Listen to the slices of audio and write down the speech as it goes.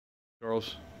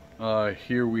Charles,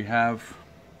 here we have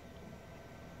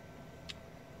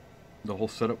the whole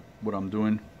setup. What I'm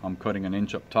doing, I'm cutting an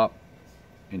inch up top,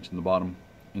 inch in the bottom,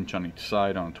 inch on each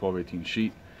side on a 12/18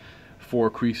 sheet,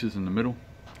 4 creases in the middle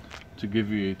to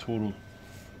give you a total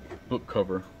book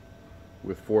cover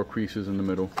with 4 creases in the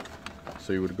middle.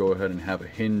 So you would go ahead and have a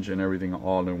hinge and everything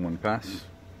all in one pass.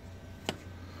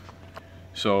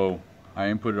 So I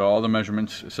inputted all the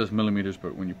measurements. It says millimeters,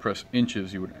 but when you press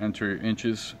inches, you would enter your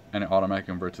inches and it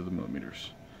automatically converts to the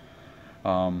millimeters.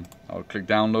 I would click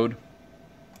download.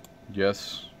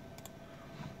 Yes.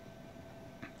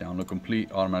 Download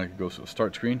complete. Automatically goes to the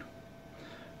start screen.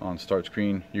 On start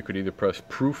screen, you could either press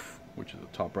proof, which is the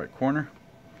top right corner.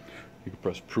 You could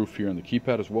press proof here on the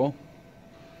keypad as well.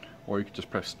 Or you could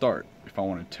just press start if I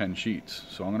wanted 10 sheets.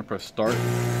 So I'm going to press start.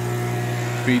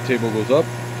 Feed table goes up.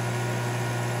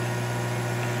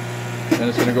 Then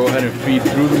it's going to go ahead and feed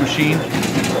through the machine.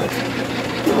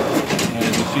 And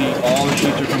as you see, all the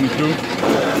sheets are coming through.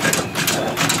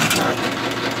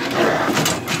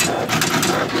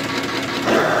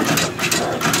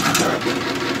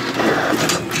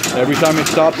 Every time it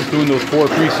stops, it's doing those 4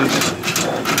 creases.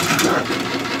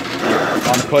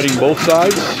 I'm cutting both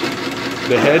sides,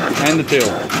 the head and the tail.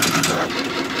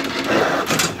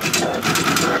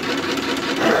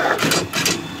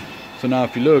 So now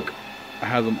if you look, I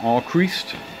have them all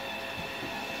creased,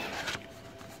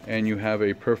 and you have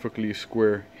a perfectly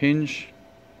square hinge.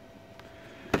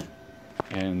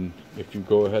 And if you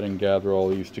go ahead and gather all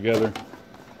these together,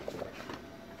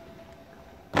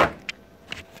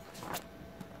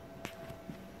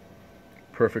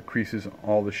 perfect creases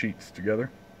all the sheets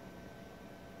together,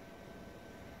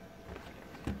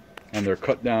 and they're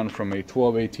cut down from a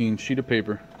 12/18 sheet of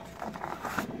paper.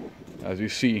 As you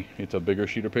see, it's a bigger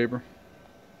sheet of paper.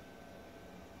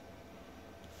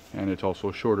 And it's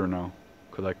also shorter now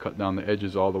because I cut down the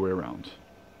edges all the way around.